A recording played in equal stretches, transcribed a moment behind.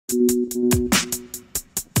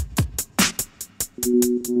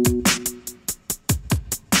Hello,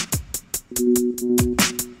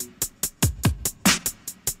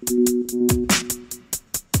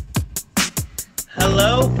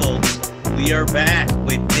 folks. We are back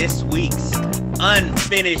with this week's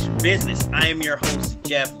Unfinished Business. I am your host,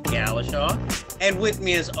 Jeff Galashaw, and with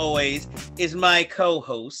me, as always, is my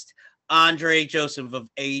co-host, Andre Joseph of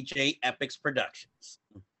AJ Epics Productions.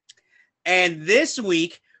 And this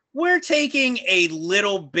week, we're taking a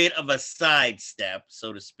little bit of a sidestep,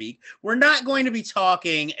 so to speak. We're not going to be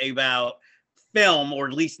talking about film, or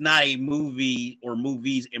at least not a movie or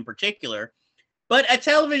movies in particular, but a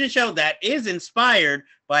television show that is inspired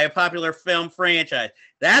by a popular film franchise.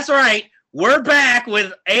 That's right. We're back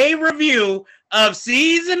with a review of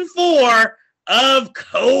season 4 of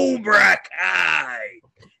Cobra Kai.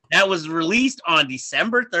 That was released on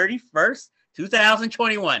December 31st,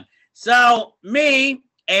 2021. So me,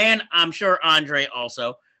 and I'm sure Andre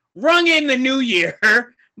also, rung in the new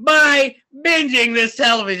year by binging this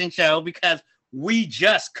television show because we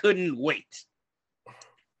just couldn't wait.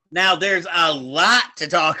 Now, there's a lot to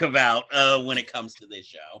talk about when it comes to this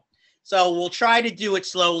show. So we'll try to do it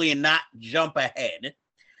slowly and not jump ahead.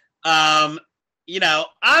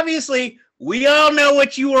 Obviously, we all know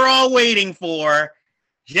what you were all waiting for.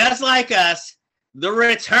 Just like us, the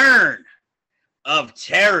return of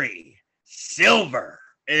Terry Silver.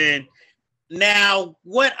 And now,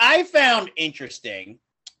 what I found interesting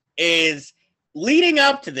is leading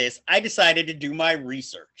up to this, I decided to do my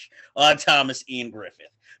research on Thomas Ian Griffith.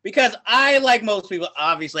 Because I, like most people,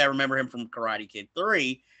 obviously I remember him from Karate Kid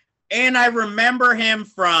 3, and I remember him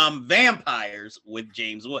from Vampires with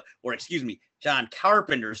James Wood, John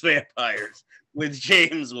Carpenter's Vampires with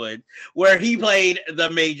James Wood, where he played the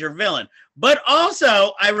major villain. But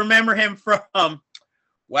also, I remember him from,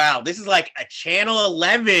 this is like a Channel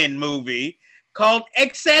 11 movie called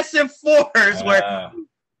Excessive Force, where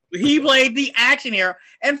he played the action hero,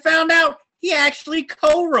 and found out he actually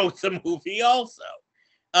co-wrote the movie also.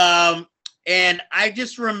 And I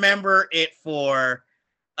just remember it for,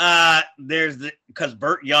 because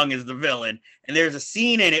Burt Young is the villain, and there's a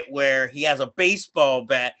scene in it where he has a baseball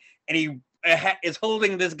bat, and he is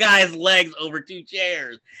holding this guy's legs over 2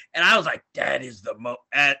 chairs. And I was like, that is the most,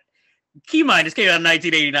 keep in mind, this came out in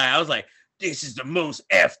 1989. I was like, this is the most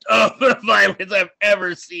effed up violence I've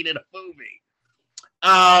ever seen in a movie.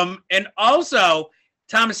 And also,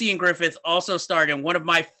 Thomas Ian Griffith also starred in one of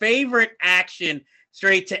my favorite action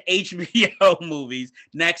straight to HBO movies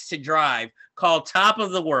next to Drive called Top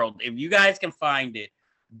of the World. If you guys can find it,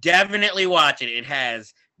 definitely watch it. It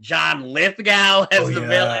has John Lithgow as the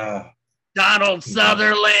villain, Donald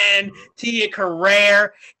Sutherland, Tia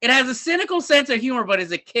Carrere. It has a cynical sense of humor, but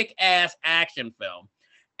is a kick-ass action film.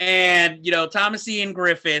 And, Thomas Ian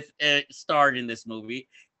Griffith starred in this movie.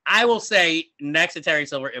 I will say, next to Terry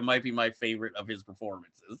Silver, it might be my favorite of his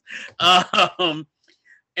performances.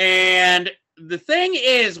 And the thing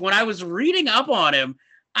is, when I was reading up on him,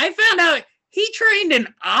 I found out he trained in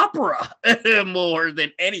opera more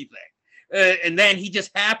than anything. And then he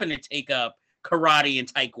just happened to take up karate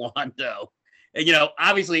and taekwondo. And,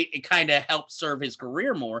 obviously, it kind of helped serve his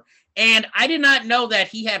career more. And I did not know that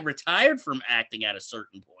he had retired from acting at a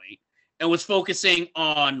certain point and was focusing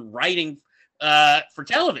on writing for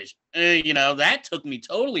television. That took me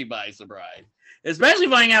totally by surprise. Especially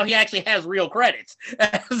finding out he actually has real credits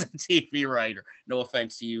as a TV writer. No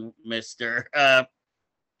offense to you, Mr.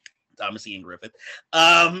 Thomas Ian Griffith.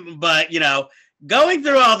 But, going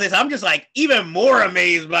through all this, I'm just like even more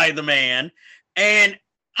amazed by the man. And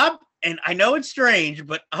I know it's strange,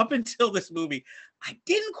 but up until this movie, I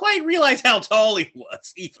didn't quite realize how tall he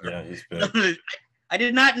was either. Yeah, he's big. I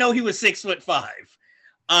did not know he was 6'5".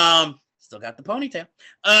 Still got the ponytail.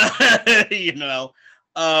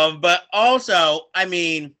 But also, I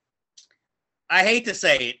mean, I hate to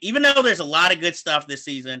say it, even though there's a lot of good stuff this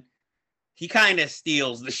season, he kind of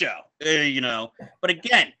steals the show, But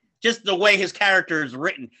again, just the way his character is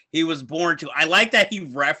written, he was born to. I like that he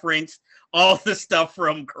referenced all the stuff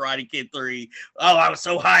from Karate Kid 3. Oh, I was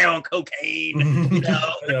so high on cocaine,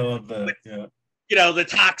 I love that. Yeah. The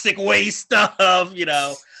toxic waste stuff,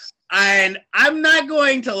 And I'm not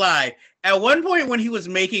going to lie. At one point when he was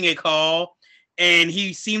making a call and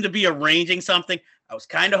he seemed to be arranging something, I was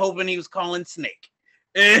kind of hoping he was calling Snake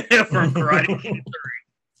from Karate Kid 3.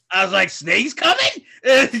 I was like, Snake's coming?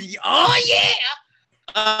 Oh, yeah.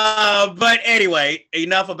 But anyway,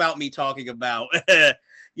 enough about me talking about,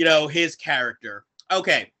 his character.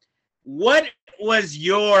 Okay. What was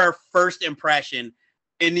your first impression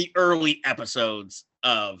in the early episodes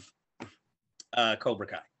of Cobra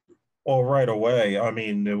Kai? Well, right away, I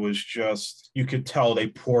mean, it was just, you could tell they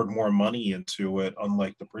poured more money into it,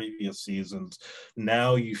 unlike the previous seasons.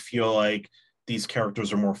 Now you feel like these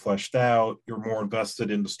characters are more fleshed out, you're more invested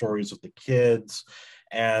in the stories of the kids,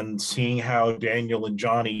 and seeing how Daniel and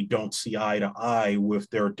Johnny don't see eye to eye with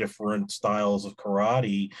their different styles of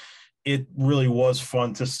karate, it really was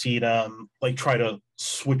fun to see them like try to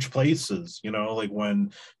switch places, like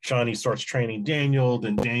when Johnny starts training Daniel,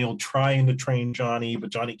 then Daniel trying to train Johnny, but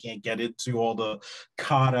Johnny can't get into all the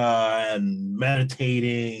kata and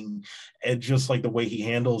meditating, and just like the way he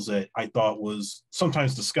handles it, I thought was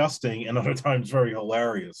sometimes disgusting and other times very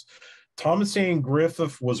hilarious. Thomas Ian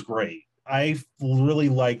Griffith was great. I really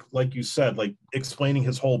like you said, like explaining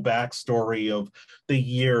his whole backstory of the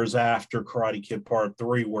years after Karate Kid Part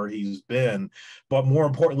 3 where he's been. But more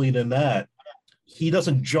importantly than that, he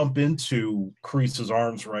doesn't jump into Kreese's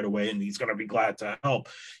arms right away and he's going to be glad to help.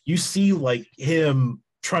 You see, like, him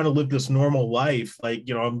trying to live this normal life. Like,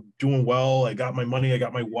 I'm doing well. I got my money. I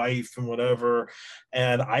got my wife and whatever.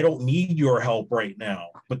 And I don't need your help right now.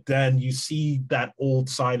 But then you see that old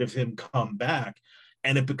side of him come back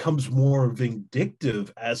and it becomes more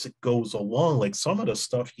vindictive as it goes along. Like some of the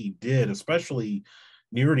stuff he did, especially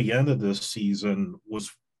near the end of this season,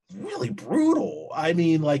 was really brutal. I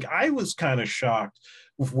mean, like, I was kind of shocked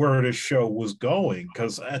with where this show was going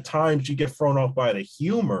because at times you get thrown off by the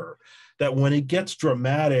humor, that when it gets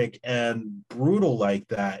dramatic and brutal like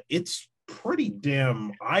that, it's pretty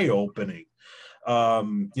damn eye-opening.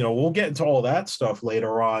 We'll get into all that stuff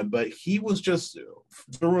later on, but he was just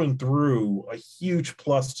through and through a huge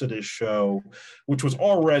plus to this show, which was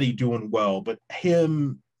already doing well, but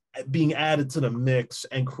him being added to the mix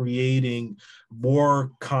and creating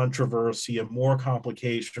more controversy and more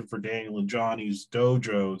complication for Daniel and Johnny's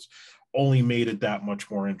dojos only made it that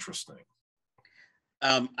much more interesting.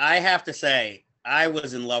 I have to say, I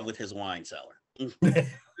was in love with his wine cellar. As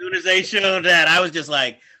soon as they showed that, I was just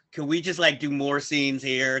like, can we just like do more scenes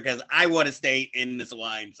here? Because I want to stay in this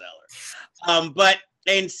wine cellar.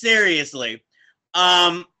 And seriously,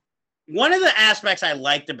 one of the aspects I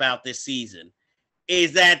liked about this season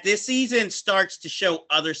is that this season starts to show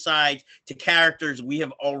other sides to characters we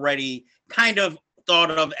have already kind of thought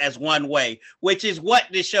of as one way, which is what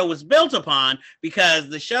this show was built upon, because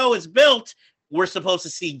the show is built, we're supposed to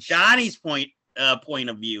see Johnny's point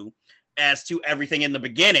of view as to everything in the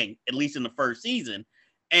beginning, at least in the first season.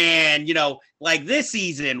 And, like this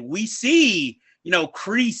season, we see,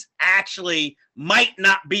 Kreese actually might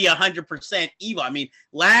not be 100% evil. I mean,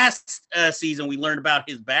 last season, we learned about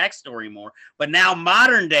his backstory more, but now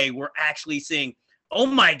modern day, we're actually seeing, oh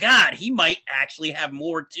my God, he might actually have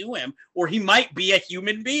more to him, or he might be a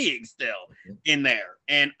human being still in there.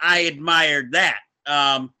 And I admired that.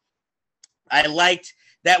 I liked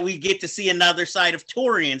that we get to see another side of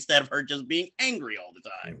Tori instead of her just being angry all the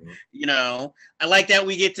time. Mm-hmm. I like that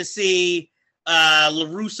we get to see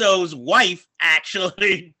LaRusso's wife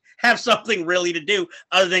actually have something really to do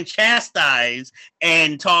other than chastise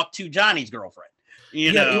and talk to Johnny's girlfriend.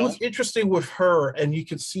 It was interesting with her, and you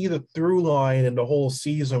could see the through line in the whole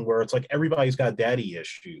season where it's like everybody's got daddy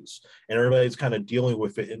issues and everybody's kind of dealing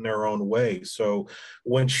with it in their own way. So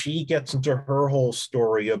when she gets into her whole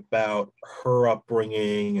story about her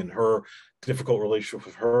upbringing and her difficult relationship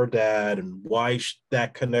with her dad and why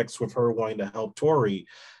that connects with her wanting to help Tori,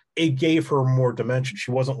 it gave her more dimension.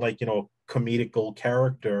 She wasn't like, comedical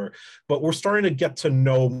character, but we're starting to get to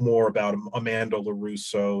know more about Amanda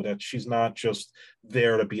LaRusso, that she's not just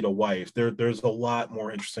there to be the wife. There's a lot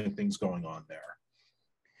more interesting things going on there.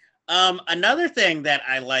 Another thing that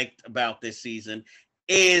I liked about this season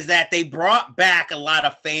is that they brought back a lot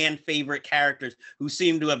of fan favorite characters who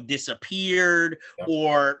seem to have disappeared,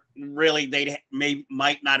 or really they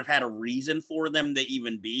might not have had a reason for them to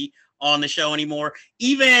even be on the show anymore.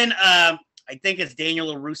 Even I think it's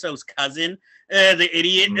Daniel LaRusso's cousin, the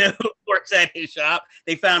idiot who works at his shop.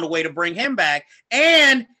 They found a way to bring him back.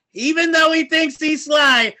 And even though he thinks he's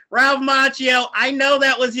sly, Ralph Macchio, I know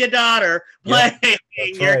that was your daughter playing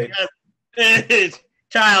your cousin,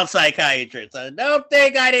 child psychiatrist. I don't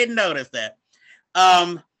think I didn't notice that.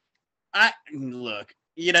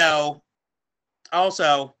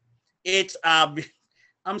 Also, it's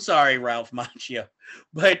I'm sorry, Ralph Macchio,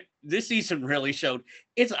 but this season really showed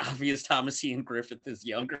it's obvious Thomas Ian Griffith is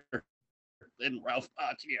younger than Ralph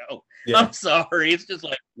Macchio. Yeah. I'm sorry. It's just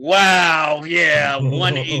like, wow, yeah,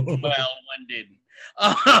 one aged well, one didn't.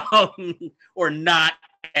 Or not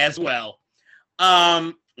as well.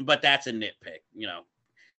 But that's a nitpick,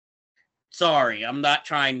 Sorry, I'm not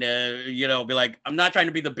trying to, be like, I'm not trying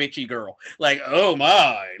to be the bitchy girl. Like, oh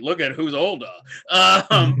my, look at who's older.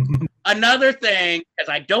 Another thing, because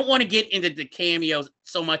I don't want to get into the cameos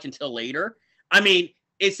so much until later. I mean,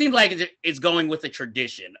 it seems like it's going with the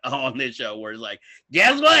tradition on this show where it's like,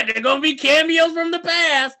 guess what? They're going to be cameos from the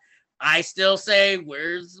past. I still say,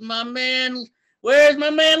 where's my man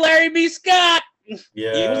Larry B. Scott?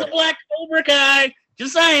 Yeah. He was a black Cobra Kai.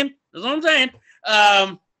 Just saying. That's what I'm saying.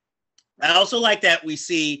 I also like that we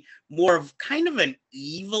see more of kind of an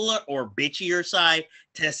evil or bitchier side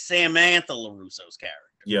to Samantha LaRusso's character.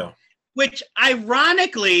 Yeah. Which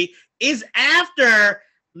ironically is after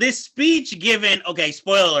this speech given, okay,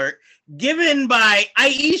 spoiler alert, given by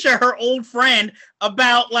Aisha, her old friend,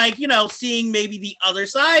 about seeing maybe the other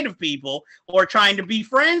side of people or trying to be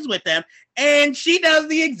friends with them. And she does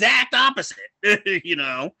the exact opposite,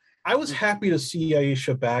 I was happy to see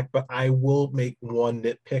Aisha back, but I will make one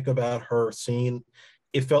nitpick about her scene.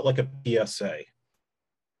 It felt like a PSA.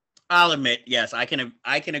 I'll admit, yes, I can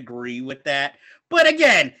agree with that. But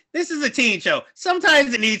again, this is a teen show.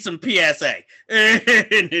 Sometimes it needs some PSA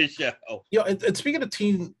in this show. And speaking of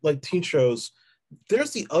teen shows,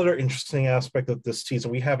 there's the other interesting aspect of this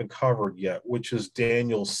season we haven't covered yet, which is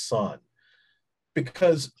Daniel's son.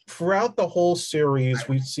 Because throughout the whole series,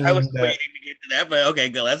 we've seen I was waiting to get to that, but okay,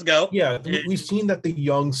 go. Let's go. Yeah, we've seen that the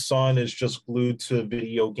young son is just glued to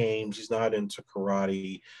video games. He's not into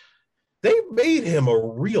karate. They made him a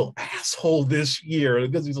real asshole this year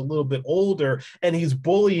because he's a little bit older and he's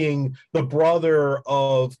bullying the brother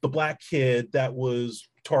of the black kid that was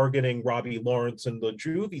targeting Robbie Lawrence in the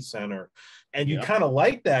juvie center. And you kind of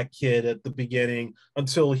like that kid at the beginning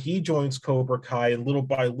until he joins Cobra Kai, and little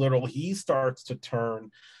by little he starts to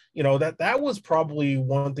turn. That was probably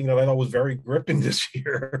one thing that I thought was very gripping this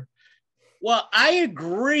year. Well, I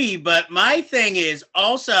agree, but my thing is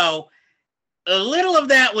also a little of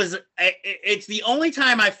that was, it's the only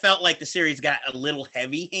time I felt like the series got a little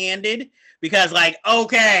heavy-handed because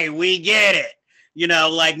okay, we get it.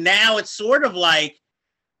 Now it's sort of like,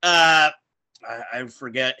 I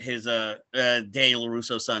forget his Daniel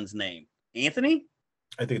LaRusso's son's name. Anthony?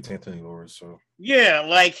 I think it's Anthony LaRusso.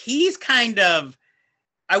 Yeah, he's kind of,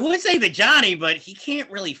 I would say the Johnny, but he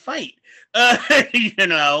can't really fight.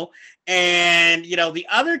 And, the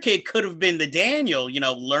other kid could have been the Daniel,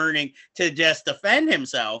 learning to just defend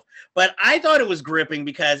himself. But I thought it was gripping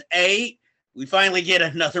because, A, we finally get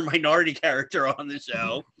another minority character on the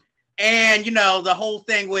show. And, the whole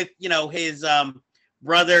thing with, his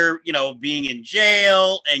brother, being in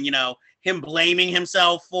jail and, him blaming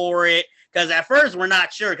himself for it. Because at first we're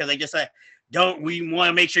not sure because they just said, we want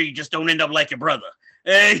to make sure you just don't end up like your brother.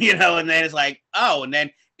 And, and then it's like, oh, and then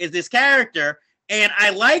is this character. And I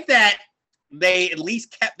like that they at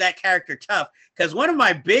least kept that character tough because one of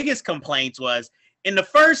my biggest complaints was in the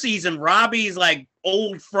first season, Robbie's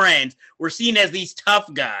old friends were seen as these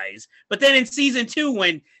tough guys. But then in season 2,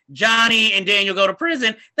 when Johnny and Daniel go to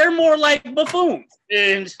prison, they're more like buffoons.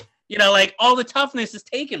 And, all the toughness is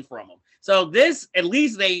taken from them. So this, at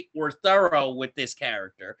least they were thorough with this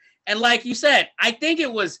character. And like you said, I think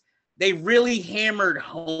they really hammered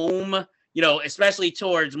home, especially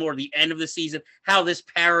towards more the end of the season, how this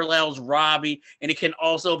parallels Robbie, and it can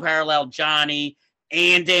also parallel Johnny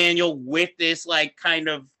and Daniel with this kind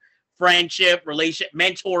of friendship,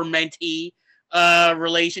 mentor-mentee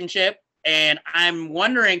relationship. And I'm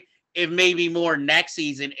wondering if maybe more next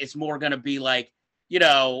season, it's more going to be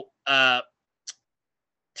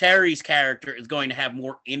Terry's character is going to have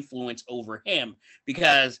more influence over him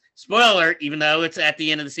because, spoiler, even though it's at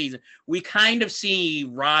the end of the season, we kind of see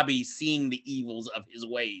Robbie seeing the evils of his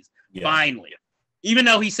ways, finally. Even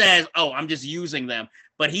though he says, oh, I'm just using them,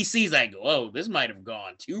 but he sees that, oh, this might have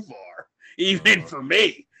gone too far, even for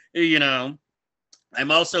me, I'm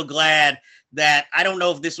also glad that, I don't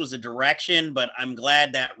know if this was a direction, but I'm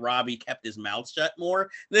glad that Robbie kept his mouth shut more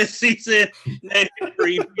this season than in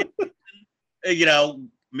previous season.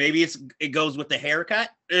 Maybe it goes with the haircut,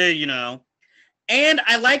 And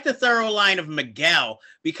I like the thorough line of Miguel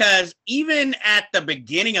because even at the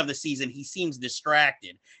beginning of the season, he seems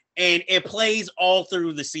distracted. And it plays all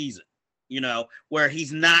through the season, where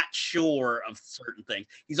he's not sure of certain things.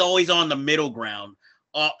 He's always on the middle ground,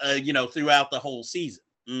 throughout the whole season.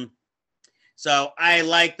 So I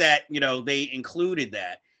like that, they included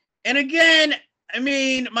that. And again, I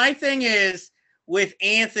mean, my thing is with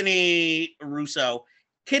Anthony Russo,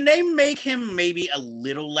 can they make him maybe a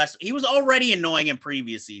little less? He was already annoying in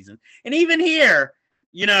previous seasons. And even here,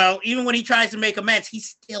 even when he tries to make amends, he's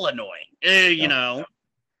still annoying,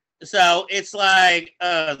 So it's like,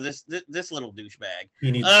 this little douchebag.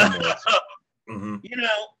 He needs some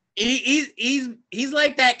He's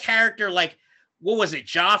like that character, like, what was it,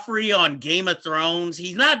 Joffrey on Game of Thrones?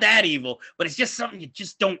 He's not that evil, but it's just something you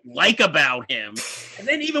just don't like about him. And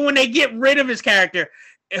then even when they get rid of his character,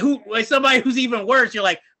 like somebody who's even worse, you're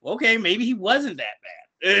like, okay, maybe he wasn't that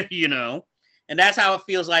bad, you know? And that's how it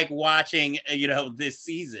feels like watching, this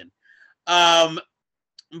season.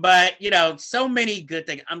 But so many good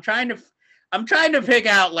things. I'm trying to pick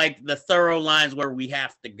out like the thorough lines where we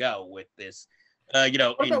have to go with this.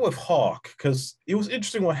 What about with Hawk? Because it was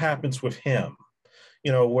interesting what happens with him.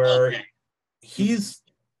 Where he's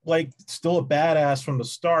like still a badass from the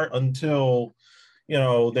start until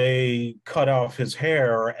they cut off his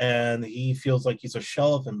hair and he feels like he's a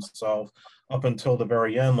shell of himself up until the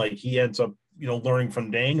very end. Like he ends up learning from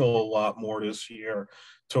Daniel a lot more this year,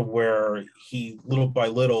 to where he, little by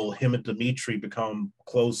little, him and Dimitri become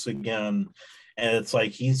close again, and it's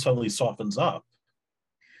like he suddenly softens up.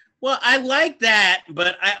 Well, I like that,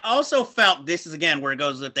 but I also felt this is again where it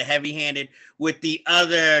goes with the heavy-handed with the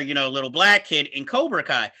other, little black kid in Cobra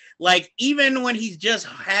Kai. Like, even when he's just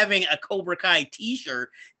having a Cobra Kai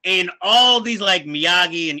t-shirt and all these like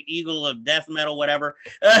Miyagi and Eagle of Death Metal, whatever,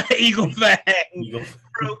 Eagle Fang, they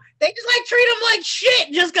just like treat him like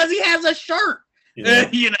shit just because he has a shirt,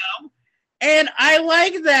 And I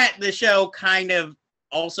like that the show kind of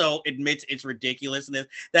also admits its ridiculousness,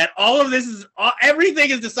 that all of this is everything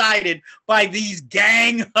is decided by these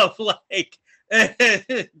gang of like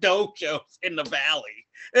dojos in the valley,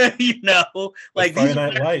 like Friday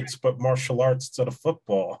Night Lights, but martial arts instead of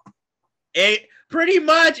football. It pretty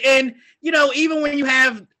much. And even when you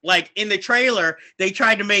have like in the trailer, they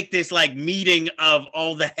tried to make this like meeting of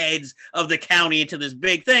all the heads of the county into this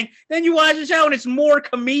big thing. Then you watch the show and it's more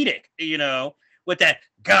comedic, with that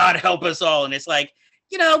God help us all, and it's like,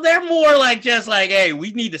 they're more like just like, hey,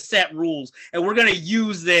 we need to set rules and we're going to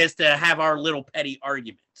use this to have our little petty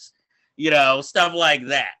arguments, stuff like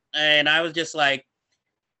that. And I was just like,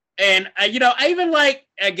 and, I even like,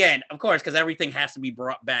 again, of course, because everything has to be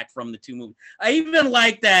brought back from the two movies. I even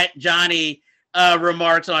like that Johnny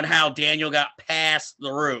remarks on how Daniel got passed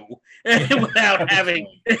through without having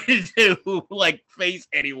to like face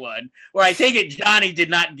anyone. Where I take it Johnny did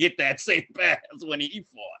not get that same pass when he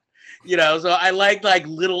fought. So I like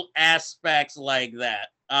little aspects like that.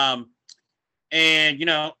 And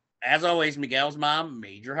as always, Miguel's mom,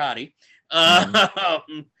 major hottie. I'm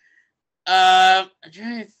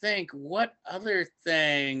trying to think what other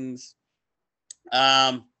things.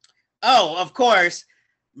 Oh, of course,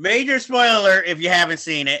 major spoiler if you haven't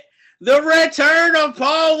seen it: the return of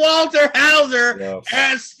Paul Walter Hauser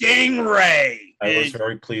as Stingray. I was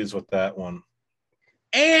very pleased with that one.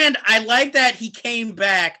 And I like that he came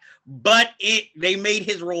back, but they made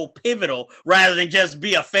his role pivotal rather than just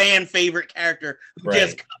be a fan favorite character who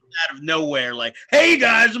just comes out of nowhere like, hey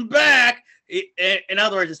guys, I'm back. In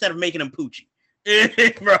other words, instead of making him Poochie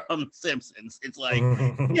from Simpsons, it's like,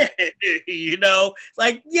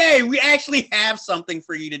 like, yay, we actually have something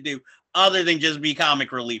for you to do other than just be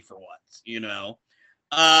comic relief for once,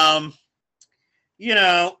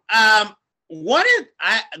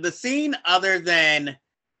 the scene other than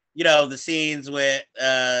the scenes with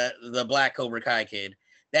the Black Cobra Kai kid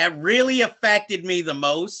that really affected me the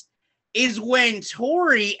most is when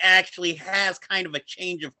Tori actually has kind of a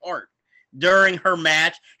change of heart during her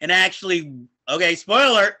match and actually, okay,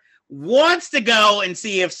 spoiler, wants to go and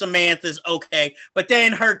see if Samantha's okay, but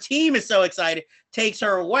then her team is so excited, takes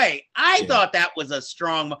her away. I thought that was a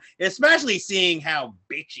strong, especially seeing how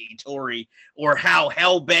bitchy Tori, or how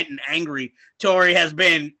hell-bent and angry Tori has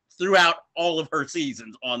been throughout all of her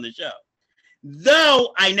seasons on the show.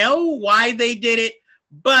 Though I know why they did it,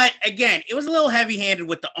 but again, it was a little heavy-handed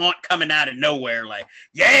with the aunt coming out of nowhere, like,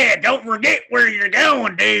 yeah, don't forget where you're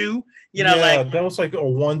going, dude. That was like a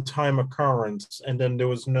one-time occurrence, and then there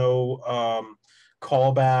was no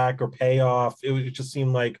callback or payoff. It just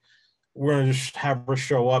seemed like we're going to just have her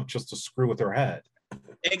show up just to screw with her head.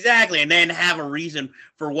 Exactly, and then have a reason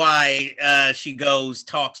for why she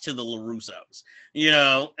talks to the LaRussos.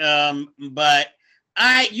 But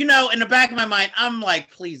I, in the back of my mind, I'm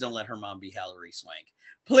like, please don't let her mom be Hilary Swank.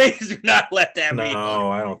 Please do not let that be.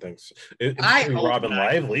 No, I don't think so. It could be Robin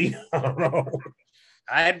Lively. I don't know.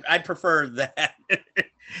 I'd prefer that.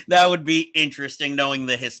 That would be interesting, knowing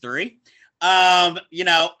the history. I'm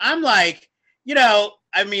like,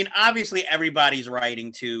 I mean, obviously everybody's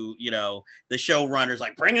writing to, the showrunners,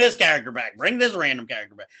 like, bring this character back, bring this random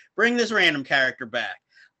character back, bring this random character back.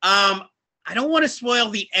 I don't want to spoil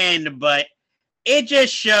the end, but it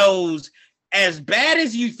just shows as bad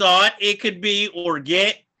as you thought it could be or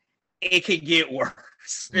get, it could get worse.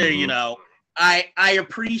 Mm-hmm. I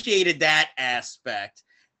appreciated that aspect.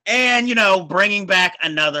 And, you know, bringing back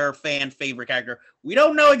another fan favorite character. We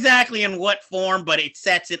don't know exactly in what form, but it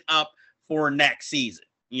sets it up for next season,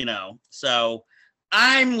 you know. So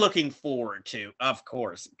I'm looking forward to, of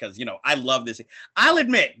course, because, you know, I love this. I'll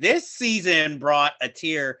admit, this season brought a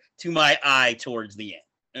tear to my eye towards the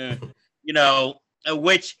end. You know,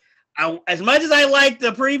 which, as much as I liked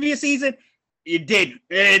the previous season, it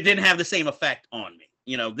didn't have the same effect on me.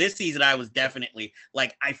 You know, this season I was definitely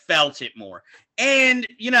like, I felt it more. And,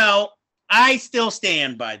 you know, I still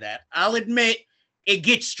stand by that. I'll admit it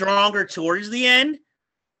gets stronger towards the end,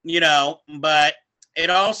 you know, but it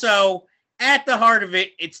also, at the heart of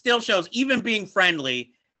it, it still shows, even being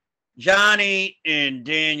friendly, Johnny and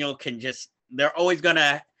Daniel they're always going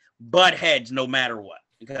to butt heads no matter what.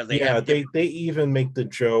 Because they even make the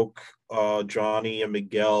joke, Johnny and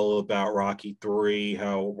Miguel, about Rocky 3,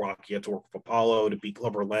 how Rocky had to work with Apollo to beat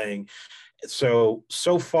Clubber Lang. So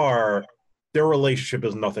far, their relationship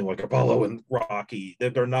is nothing like Apollo and Rocky.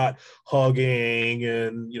 They're not hugging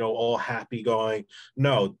and, you know, all happy going.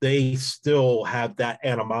 No, they still have that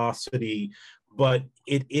animosity, but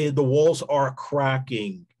the walls are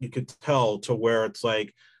cracking. You could tell, to where it's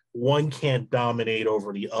like, one can't dominate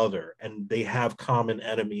over the other, and they have common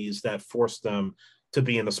enemies that force them to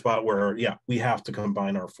be in a spot where, yeah, we have to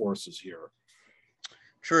combine our forces here.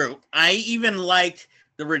 True. I even liked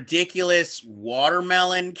the ridiculous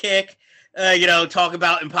watermelon kick. You know, talk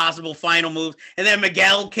about impossible final moves, and then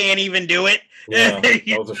Miguel can't even do it. Yeah,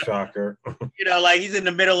 that was a shocker. You know, like, he's in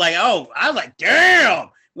the middle, like, oh, I was like, damn,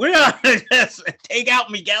 we're gonna just take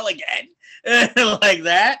out Miguel again, like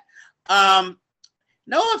that.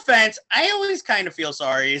 No offense, I always kind of feel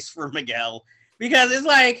sorry for Miguel, because it's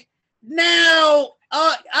like, now,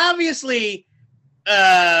 obviously,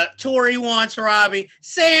 Tori wants Robbie.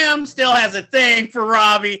 Sam still has a thing for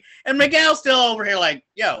Robbie, and Miguel's still over here like,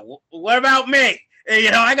 yo, what about me?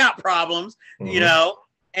 You know, I got problems, you know,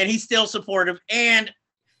 and he's still supportive. And,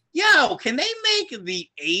 yo, can they make the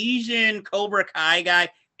Asian Cobra Kai guy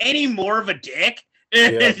any more of a dick?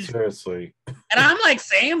 Yeah, seriously. And I'm like,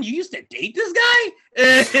 Sam, you used to date this guy?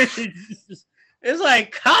 It's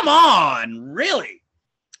like, come on, really?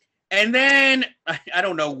 And then, I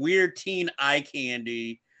don't know, weird teen eye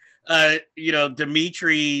candy. You know,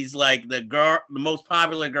 Dimitri's like the most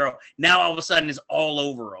popular girl. Now all of a sudden is all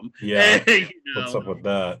over him. Yeah. You know? What's up with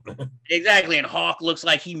that? Exactly. And Hawk looks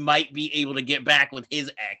like he might be able to get back with his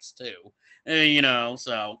ex too. You know,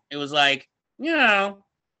 so it was like, you know,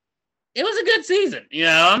 it was a good season. You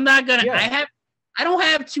know, I'm not gonna. Yeah. I don't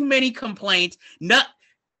have too many complaints. Not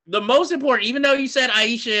the most important. Even though you said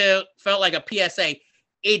Aisha felt like a PSA,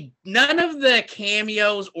 none of the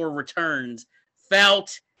cameos or returns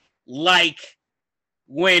felt like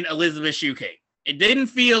when Elizabeth Shue came. It didn't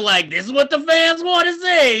feel like this is what the fans want to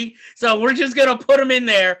see, so we're just gonna put them in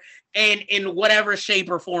there and in whatever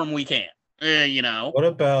shape or form we can. You know. What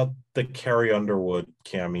about the Carrie Underwood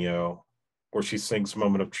cameo, where she sings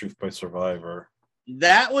 "Moment of Truth" by Survivor?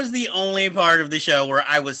 That was the only part of the show where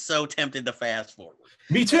I was so tempted to fast forward.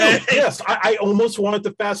 Me too. Yes, I almost wanted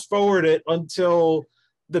to fast forward it until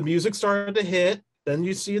the music started to hit. Then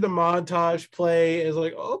you see the montage play. It's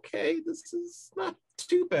like, okay, this is not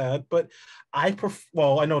too bad. But I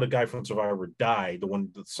know the guy from Survivor died,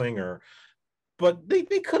 the singer, but they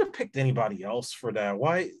could have picked anybody else for that.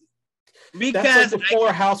 Why? Because that's like the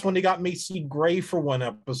Fuller House when they got Macy Gray for one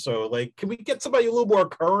episode. Like, can we get somebody a little more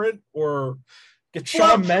current, or get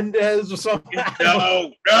Shawn Mendes or something?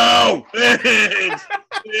 No,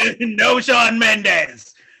 no Shawn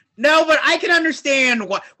Mendes. No, but I can understand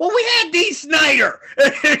why. Well, we had Dee Snider,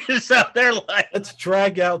 so they're like, let's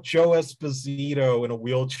drag out Joe Esposito in a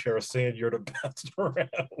wheelchair, saying you're the best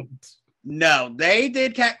around. No, they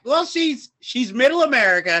did. Well, she's Middle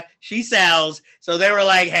America. She sells, so they were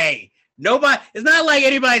like, hey. Nobody. It's not like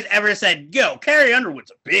anybody's ever said, "Yo, Carrie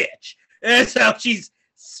Underwood's a bitch." And so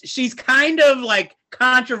she's kind of like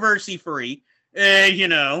controversy free, you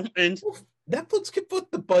know. And Netflix could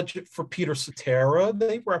put the budget for Peter Cetera.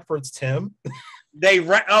 They referenced him.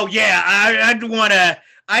 Oh yeah, I'd want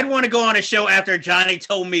to go on a show after Johnny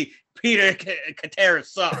told me Peter Cetera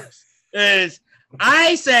sucks.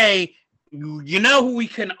 I say, you know who we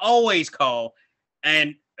can always call,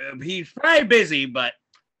 and he's probably busy, but.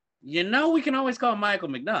 You know, we can always call Michael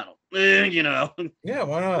McDonald. You know. Yeah,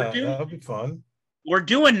 why not? That'll be fun. We're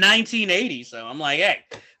doing 1980, so I'm like, hey,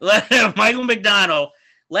 let Michael McDonald,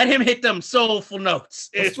 let him hit them soulful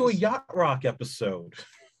notes. Let's do a Yacht Rock episode.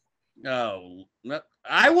 No,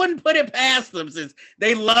 I wouldn't put it past them, since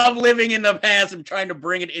they love living in the past and trying to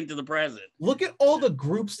bring it into the present. Look at all the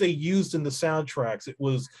groups they used in the soundtracks. It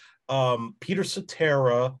was Peter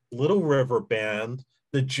Cetera, Little River Band,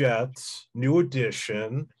 the Jets, New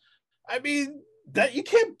Edition. I mean, that you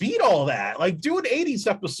can't beat all that. Like, do an 80s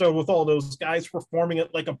episode with all those guys performing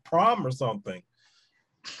at like a prom or something.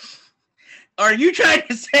 Are you trying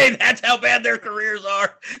to say that's how bad their careers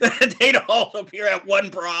are? They'd all appear at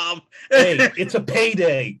one prom. Hey, it's a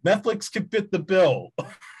payday. Netflix can fit the bill.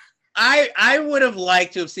 I would have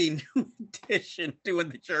liked to have seen New Edition doing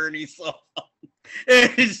the Journey song.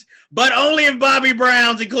 But only if Bobby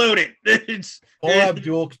Brown's included. Paul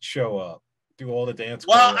Abdul could show up, do all the dance.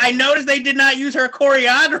 Well, I noticed they did not use her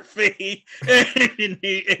choreography in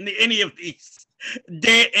any of these.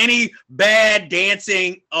 Any bad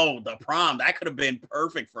dancing. Oh, the prom. That could have been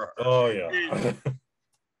perfect for her. Oh, yeah.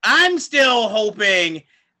 I'm still hoping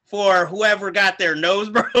for whoever got their nose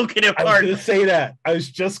broken apart. I was going to say that. I was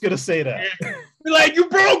just going to say that. Be like, you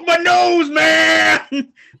broke my nose,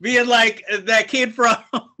 man. Being like that kid from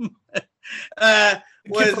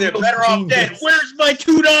what is it? Better Off Dead. Where's my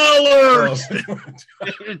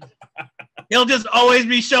 $2? He'll just always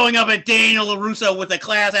be showing up at Daniel LaRusso with a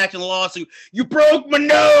class action lawsuit. You broke my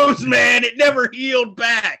nose, man. It never healed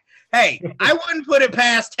back. Hey, I wouldn't put it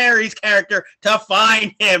past Terry's character to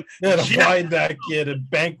find him. Yeah, to find that kid and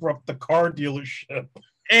bankrupt the car dealership.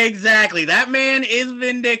 Exactly. That man is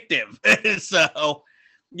vindictive. So,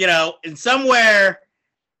 and somewhere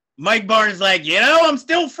Mike Barnes like, I'm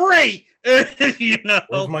still free.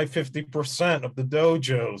 Where's my 50% of the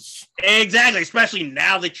dojos? Exactly, especially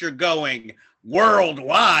now that you're going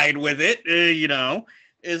worldwide with it,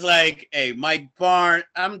 is like, hey, Mike Barnes,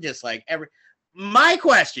 I'm just like, my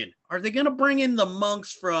question, are they going to bring in the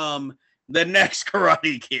monks from the next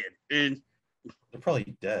Karate Kid? They're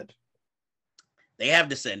probably dead. They have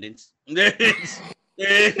descendants. You're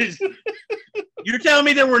telling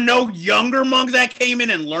me there were no younger monks that came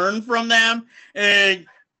in and learned from them?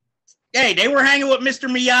 Hey, they were hanging with Mr.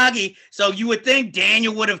 Miyagi, so you would think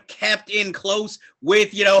Daniel would have kept in close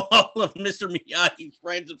with, all of Mr. Miyagi's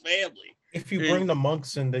friends and family. If you bring the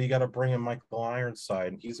monks in, then you got to bring in Michael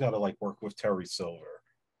Ironside, and he's got to work with Terry Silver.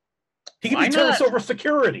 He can be Terry Silver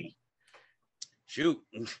security. Shoot,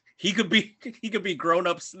 he could be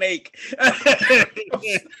grown-up Snake.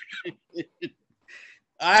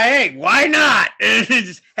 Hey, why not?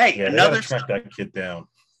 Another track that kid down.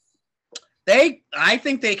 I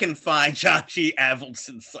think they can find Joshi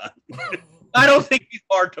Avildsen's son. I don't think he's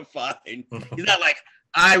hard to find. He's not like,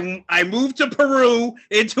 I moved to Peru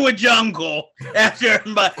into a jungle after,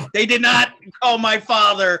 but they did not call my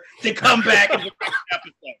father to come back in the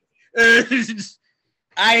episode.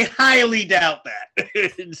 I highly doubt that.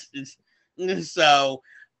 So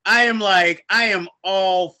I am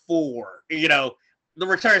all for, the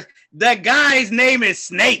returns. The guy's name is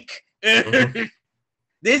Snake.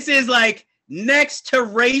 This is like next to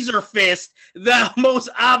Razor Fist, the most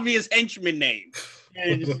obvious henchman name.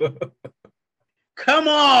 Come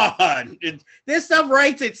on. This stuff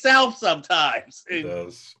writes itself sometimes. It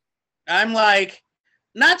does. I'm like,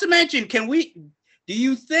 not to mention, do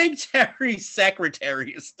you think Terry's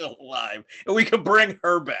secretary is still alive and we could bring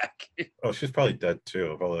her back? Oh, she's probably dead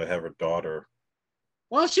too. Probably have her daughter.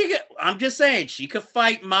 Well, I'm just saying, she could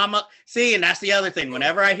fight Mama. See, and that's the other thing.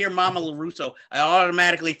 Whenever I hear Mama LaRusso, I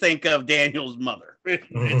automatically think of Daniel's mother.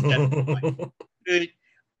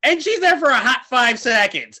 And she's there for a hot 5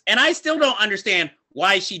 seconds. And I still don't understand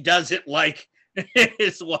why she doesn't like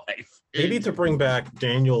his wife. They need to bring back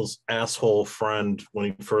Daniel's asshole friend when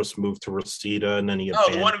he first moved to Reseda, and then he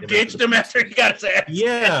the one who ditched him after he got his ass.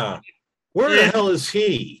 Yeah. Where the hell is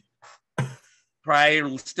he?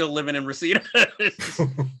 Probably still living in Reseda.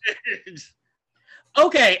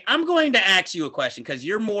 Okay, I'm going to ask you a question because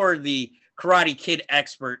you're more the Karate Kid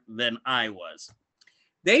expert than I was.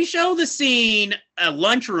 They show the scene, a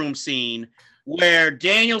lunchroom scene, where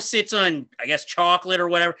Daniel sits on, I guess, chocolate or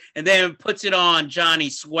whatever, and then puts it on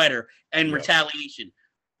Johnny's sweater in retaliation.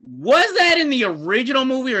 Was that in the original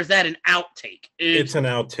movie, or is that an outtake? It's an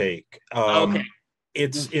outtake. Okay.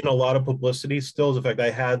 It's in a lot of publicity stills. In fact,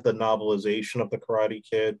 I had the novelization of The Karate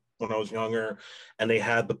Kid when I was younger, and they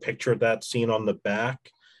had the picture of that scene on the back.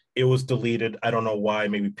 It was deleted. I don't know why,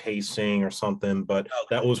 maybe pacing or something, but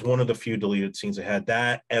that was one of the few deleted scenes. It had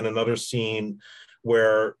that and another scene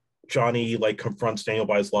where Johnny confronts Daniel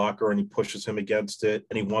by his locker and he pushes him against it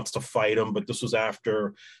and he wants to fight him, but this was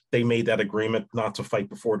after they made that agreement not to fight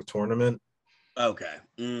before the tournament. Okay.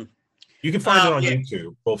 You can find it on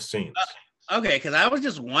YouTube, both scenes. Okay, because I was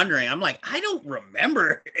just wondering. I'm like, I don't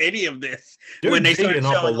remember any of this. They're when they started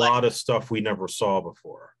up showing a lot of stuff we never saw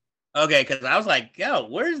before. Okay, because I was like, yo,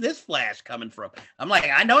 where's this flash coming from? I'm like,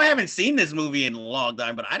 I know I haven't seen this movie in a long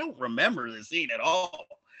time, but I don't remember the scene at all.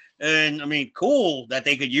 And I mean, cool that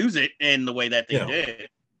they could use it in the way that they Yeah. did.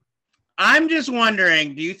 I'm just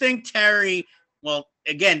wondering, do you think Terry, well,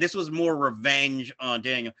 again, this was more revenge on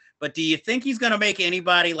Daniel, but do you think he's going to make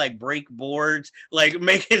anybody like break boards, like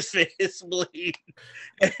make his fist bleed?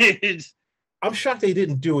 I'm shocked they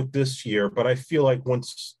didn't do it this year, but I feel like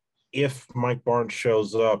if Mike Barnes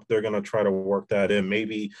shows up, they're going to try to work that in.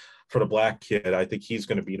 Maybe for the black kid, I think he's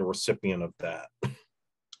going to be the recipient of that.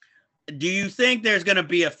 Do you think there's going to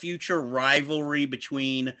be a future rivalry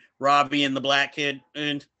between Robbie and the black kid?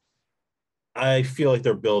 And I feel like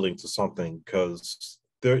they're building to something because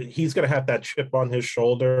he's going to have that chip on his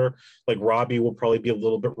shoulder. Like Robbie will probably be a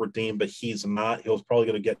little bit redeemed, but he's not. He's probably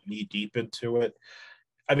going to get knee deep into it.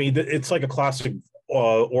 I mean, it's like a classic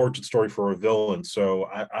origin story for a villain. So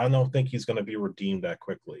I don't think he's going to be redeemed that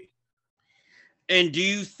quickly. And do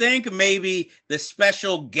you think maybe the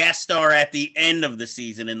special guest star at the end of the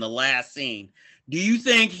season in the last scene, do you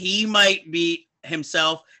think he might be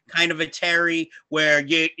himself kind of a Terry where,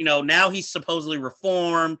 now he's supposedly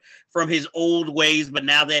reformed from his old ways, but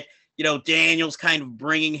now that, Daniel's kind of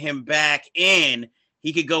bringing him back in,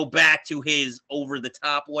 he could go back to his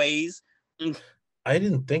over-the-top ways? I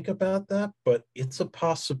didn't think about that, but it's a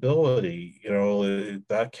possibility.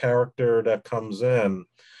 That character that comes in,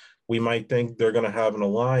 we might think they're going to have an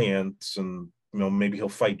alliance and, maybe he'll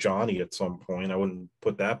fight Johnny at some point. I wouldn't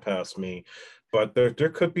put that past me, but there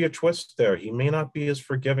could be a twist there. He may not be as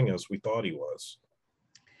forgiving as we thought he was.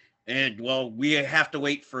 And, well, we have to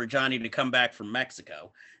wait for Johnny to come back from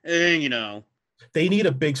Mexico. And, they need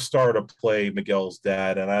a big star to play Miguel's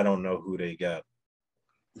dad, and I don't know who they get.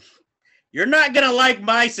 You're not going to like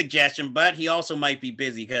my suggestion, but he also might be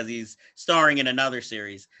busy because he's starring in another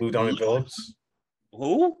series. Lou Diamond Phillips?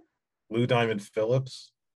 Who? Lou Diamond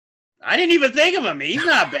Phillips? I didn't even think of him. He's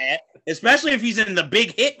not bad, especially if he's in the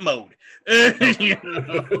big hit mode. If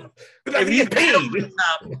he's paid.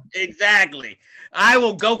 Exactly. I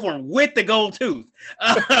will go for him with the gold tooth.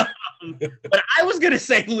 But I was going to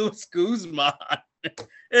say Luis Guzman.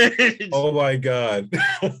 Oh, my God.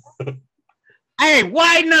 Hey,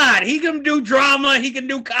 why not? He can do drama. He can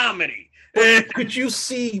do comedy. Could you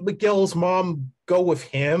see Miguel's mom go with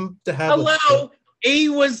him to have Hello? He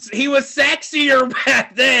was sexier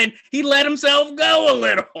back then. He let himself go a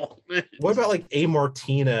little. What about like A.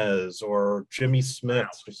 Martinez or Jimmy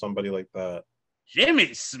Smits or somebody like that? Jimmy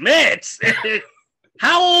Smits?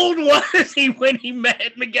 How old was he when he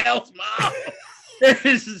met Miguel's mom?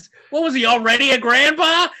 What was he, already a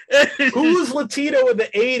grandpa? Who was Latino in the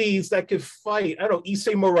 80s that could fight? I don't know,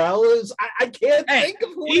 Issei Morales? I can't think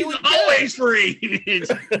of who he was. He's always free.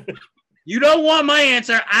 You don't want my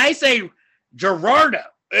answer. I say Gerardo.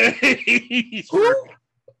 Who?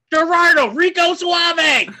 Gerardo, Rico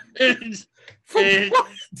Suave. What?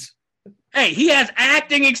 Hey, he has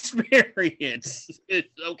acting experience.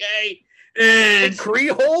 Okay?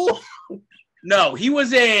 Creole? No, he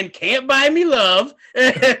was in Can't Buy Me Love,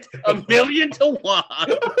 A Million to One.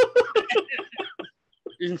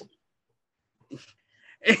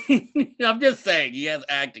 I'm just saying, he has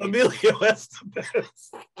acting. Emilio Estevez.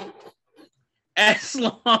 As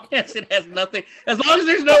long as it has nothing, as long as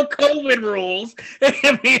there's no COVID rules,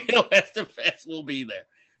 Emilio Estevez will be there.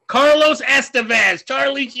 Carlos Estevez,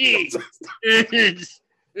 Charlie Sheen.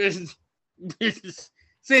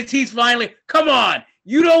 Since he's finally, come on,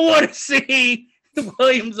 you don't want to see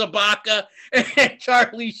William Zabaka and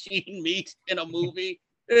Charlie Sheen meet in a movie?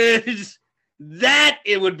 That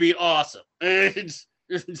it would be awesome.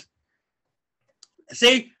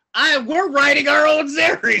 See, we're writing our own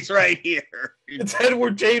series right here. It's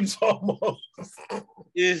Edward James almost.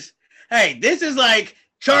 Hey, this is like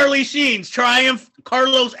Charlie Sheen's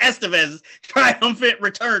Carlos Estevez's triumphant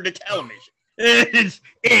return to television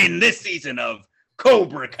in this season of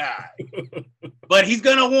Cobra Kai. But he's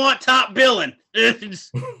gonna want top billing. I'm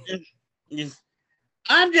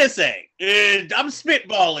just saying. I'm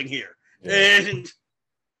spitballing here. And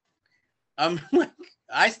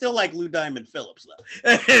I still like Lou Diamond Phillips though.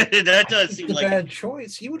 That does seem like a bad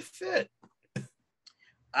choice. He would fit.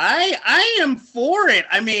 I am for it.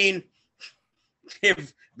 I mean,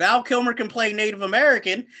 if Val Kilmer can play Native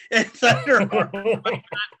American, it's under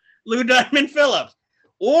Lou Diamond Phillips.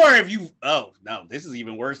 Or if you, oh no, this is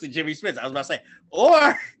even worse than Jimmy Smith. I was about to say,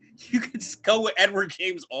 or you could go with Edward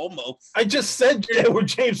James Olmos. I just said Edward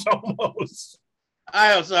James Olmos.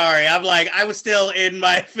 I'm sorry. I was still in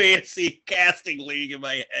my fancy casting league in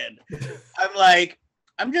my head.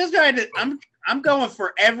 I'm just trying to, I'm going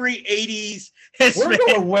for every 80s Hispanic. We're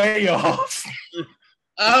going way off.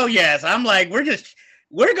 Oh yes.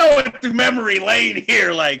 We're going through memory lane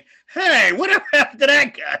here. Like, hey, whatever happened to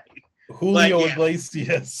that guy? Julio yeah.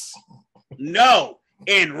 Iglesias. No,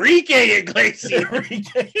 Enrique Iglesias.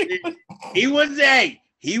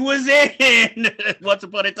 He was in Once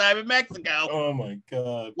Upon a Time in Mexico. Oh my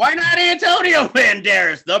God. Why not Antonio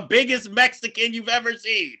Banderas, the biggest Mexican you've ever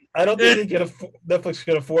seen? I don't think Netflix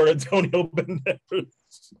can afford Antonio Banderas.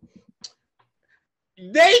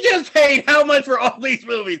 They just paid how much for all these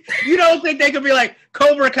movies? You don't think they could be like,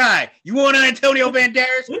 Cobra Kai, you want Antonio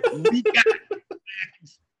Banderas? We got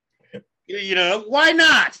it. Why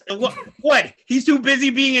not? What? He's too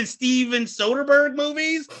busy being in Steven Soderbergh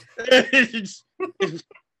movies?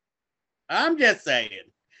 I'm just saying.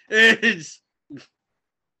 Please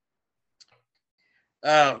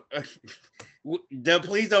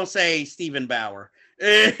don't say Stephen Bauer.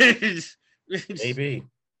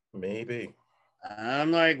 Maybe.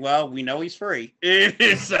 I'm like, well, we know he's free.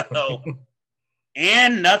 So,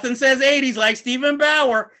 and nothing says 80s like Stephen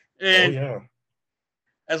Bauer. And yeah.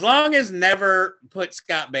 As long as never put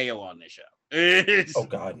Scott Baio on this show. Oh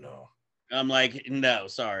God, no. I'm like, no,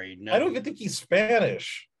 sorry. No. I don't even think he's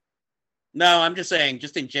Spanish. No, I'm just saying,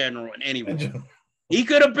 just in general, anyway. He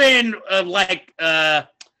could have been like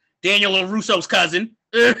Daniel LaRusso's cousin.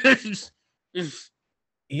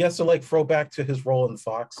 He has to like throw back to his role in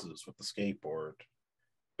Foxes with the skateboard,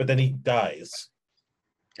 but then he dies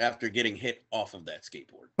after getting hit off of that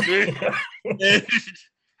skateboard.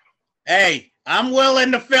 Hey, I'm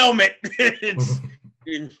willing to film it.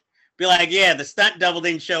 Be like, yeah, the stunt double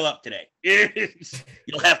didn't show up today.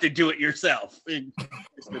 You'll have to do it yourself.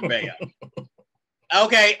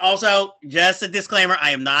 Okay, also, just a disclaimer, I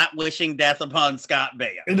am not wishing death upon Scott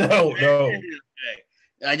Baio. No.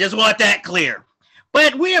 I just want that clear.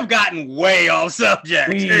 But we have gotten way off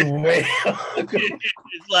subject. It's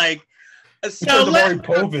like, so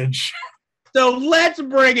let's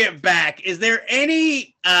bring it back. Is there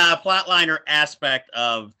any plotline or aspect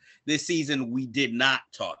of this season we did not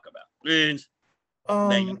talk about? That you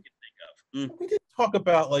can think of? We did talk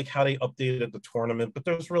about like how they updated the tournament, but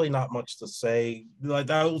there's really not much to say. Like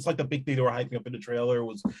that was like the big thing they were hyping up in the trailer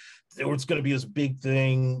was there was going to be this big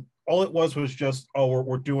thing. All it was just,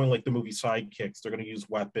 we're doing like the movie Sidekicks. They're going to use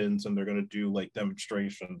weapons and they're going to do like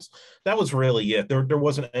demonstrations. That was really it. There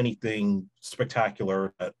wasn't anything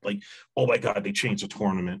spectacular that like, oh my God, they changed the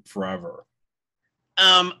tournament forever.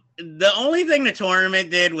 The only thing the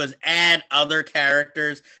tournament did was add other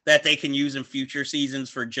characters that they can use in future seasons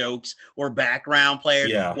for jokes or background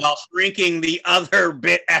players, while shrinking the other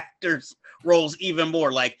bit actors' roles even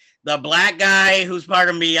more. Like the black guy who's part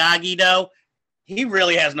of Miyagi, though, he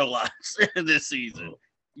really has no lines this season.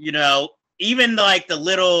 Even like the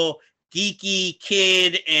little geeky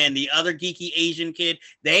kid and the other geeky Asian kid,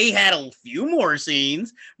 they had a few more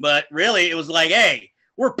scenes, but really it was like, hey,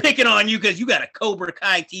 we're picking on you because you got a Cobra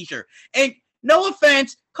Kai t-shirt. And no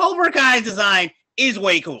offense, Cobra Kai's design is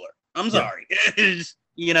way cooler. I'm sorry. I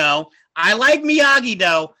like Miyagi,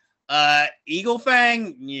 though. Eagle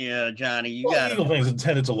Fang, Johnny, Eagle Fang's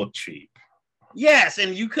intended to look cheap. Yes,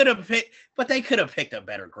 and you could have picked, but they could have picked a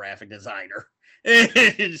better graphic designer.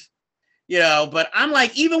 But I'm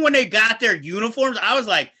like, even when they got their uniforms, I was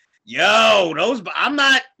like, those, I'm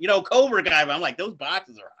not, Cobra Kai, but I'm like, those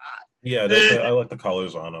boxes are hot. Yeah, I like the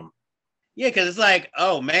colors on them. Yeah, because it's like,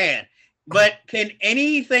 oh, man. But can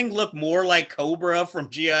anything look more like Cobra from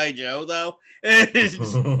G.I. Joe, though?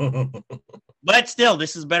 But still,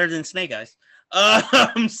 this is better than Snake Eyes. I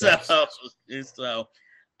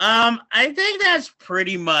think that's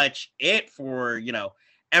pretty much it for,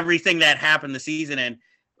 everything that happened this season and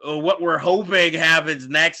what we're hoping happens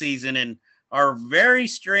next season and our very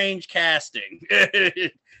strange casting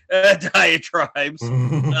diatribes.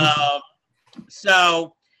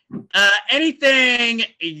 Anything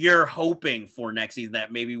you're hoping for next season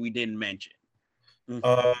that maybe we didn't mention?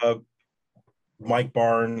 Mike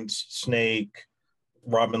Barnes, Snake,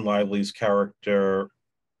 Robin Lively's character,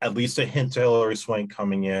 at least a hint to Hilary Swank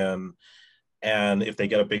coming in, and if they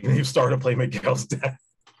get a big name star to play Miguel's dad.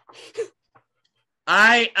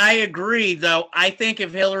 I agree, though. I think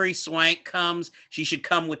if Hilary Swank comes, she should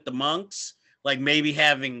come with the monks, like maybe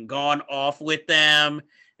having gone off with them,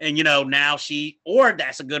 and now or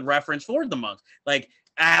that's a good reference for the monks. Like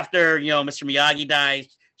after Mr. Miyagi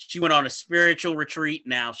dies, she went on a spiritual retreat.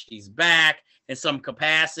 Now she's back in some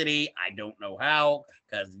capacity. I don't know how,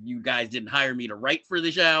 because you guys didn't hire me to write for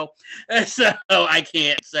the show, so I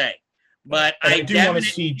can't say. But I do want to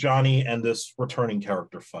see Johnny and this returning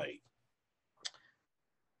character fight.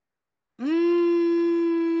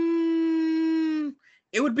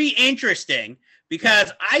 It would be interesting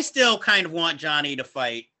because I still kind of want Johnny to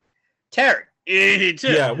fight Terry. Too.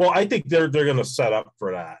 Yeah, well, I think they're going to set up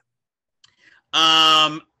for that.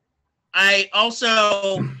 I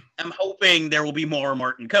also am hoping there will be more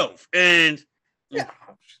Martin Cove. And Yeah.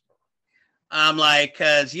 I'm like,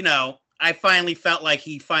 because, I finally felt like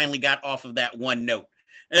he finally got off of that one note.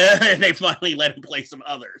 And they finally let him play some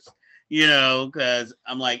others, because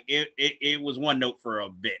I'm like, it was one note for a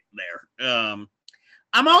bit there.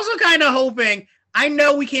 I'm also kind of hoping, I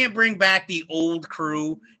know we can't bring back the old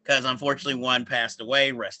crew because unfortunately one passed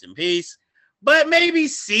away, rest in peace, but maybe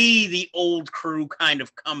see the old crew kind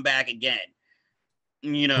of come back again.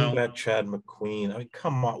 Bring back Chad McQueen. I mean,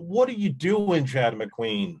 come on. What are you doing, Chad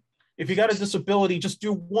McQueen? If you got a disability, just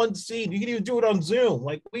do one scene. You can even do it on Zoom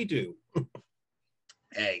like we do.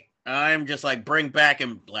 Hey, I'm just like, bring back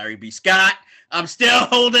him, Larry B. Scott. I'm still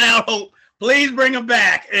holding out hope. Please bring him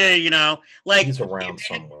back. Like he's around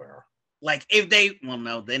somewhere. Like if they, well,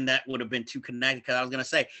 no, then that would have been too connected. Because I was gonna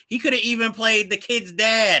say he could have even played the kid's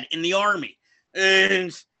dad in the army.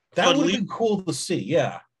 And that would have been cool to see.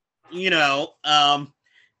 Yeah. I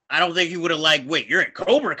don't think he would have like, wait, you're in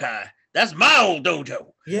Cobra Kai. That's my old dojo.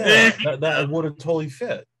 Yeah, that would have totally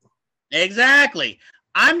fit. Exactly.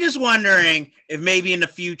 I'm just wondering if maybe in the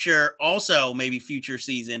future, also maybe future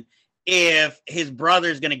season, if his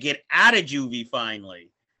brother's going to get out of juvie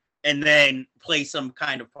finally and then play some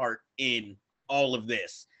kind of part in all of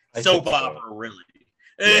this. Soap opera, really.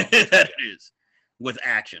 Yeah. That is. With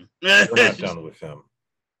action. We're not done with him.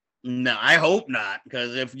 No, I hope not,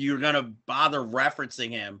 because if you're going to bother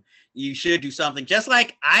referencing him, you should do something. Just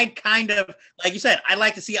like I kind of, like you said, I'd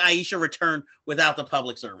like to see Aisha return without the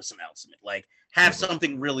public service announcement. Like, have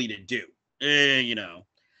something really to do,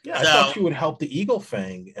 Yeah, I thought she would help the Eagle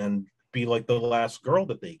Fang and be like the last girl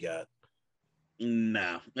that they get.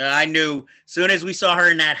 No, I knew as soon as we saw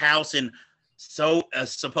her in that house and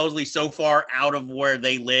supposedly so far out of where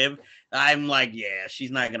they live, I'm like, yeah,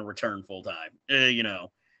 she's not going to return full time.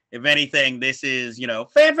 If anything, this is,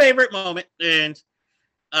 fan favorite moment. And,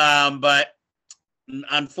 but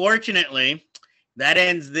unfortunately, that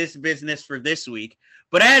ends this business for this week.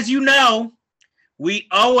 But as you know, we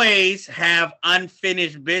always have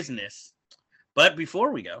unfinished business. But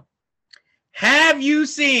before we go, have you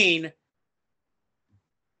seen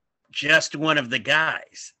Just One of the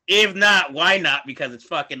Guys? If not, why not? Because it's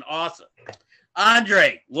fucking awesome.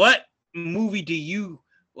 Andre, what movie do you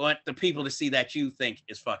want the people to see that you think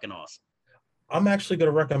is fucking awesome? I'm actually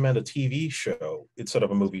going to recommend a TV show instead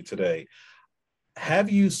of a movie today.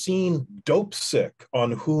 Have you seen Dope Sick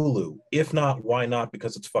on Hulu? If not, why not?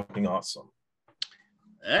 Because it's fucking awesome.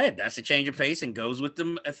 Hey, that's a change of pace and goes with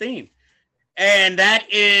the theme. And that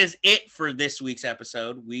is it for this week's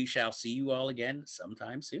episode. We shall see you all again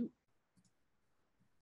sometime soon.